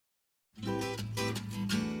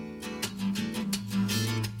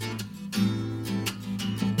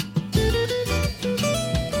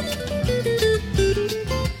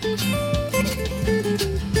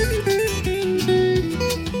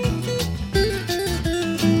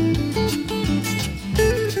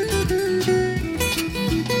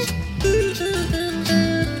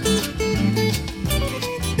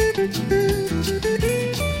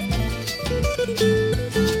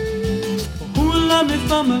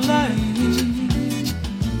life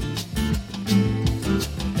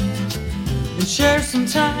and share some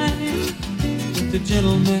time with the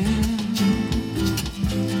gentleman.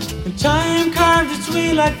 And time carved its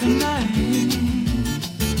way like the night.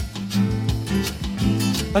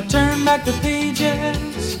 I turn back the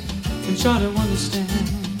pages and try to understand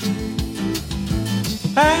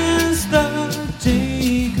as the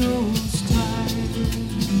day goes tired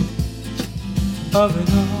of it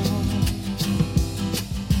all.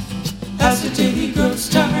 As the day grows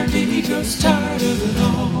tired of it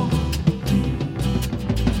all.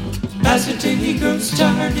 As the day grows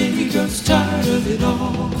tired of it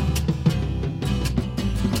all.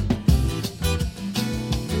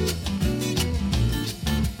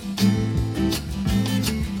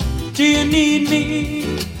 Do you need me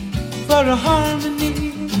for a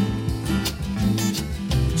harmony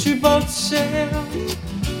to both sail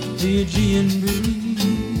the Aegean breeze?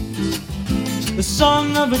 The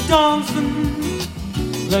song of a dolphin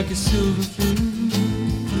like a silver flute,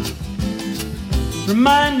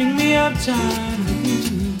 reminding me of time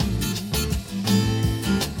with you.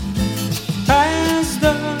 As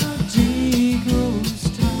the day grows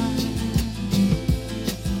tired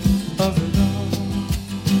of it all.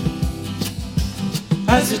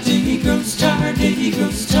 As the day grows tired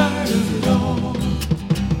of it all.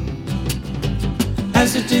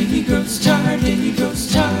 As the day grows tired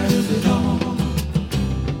of it all.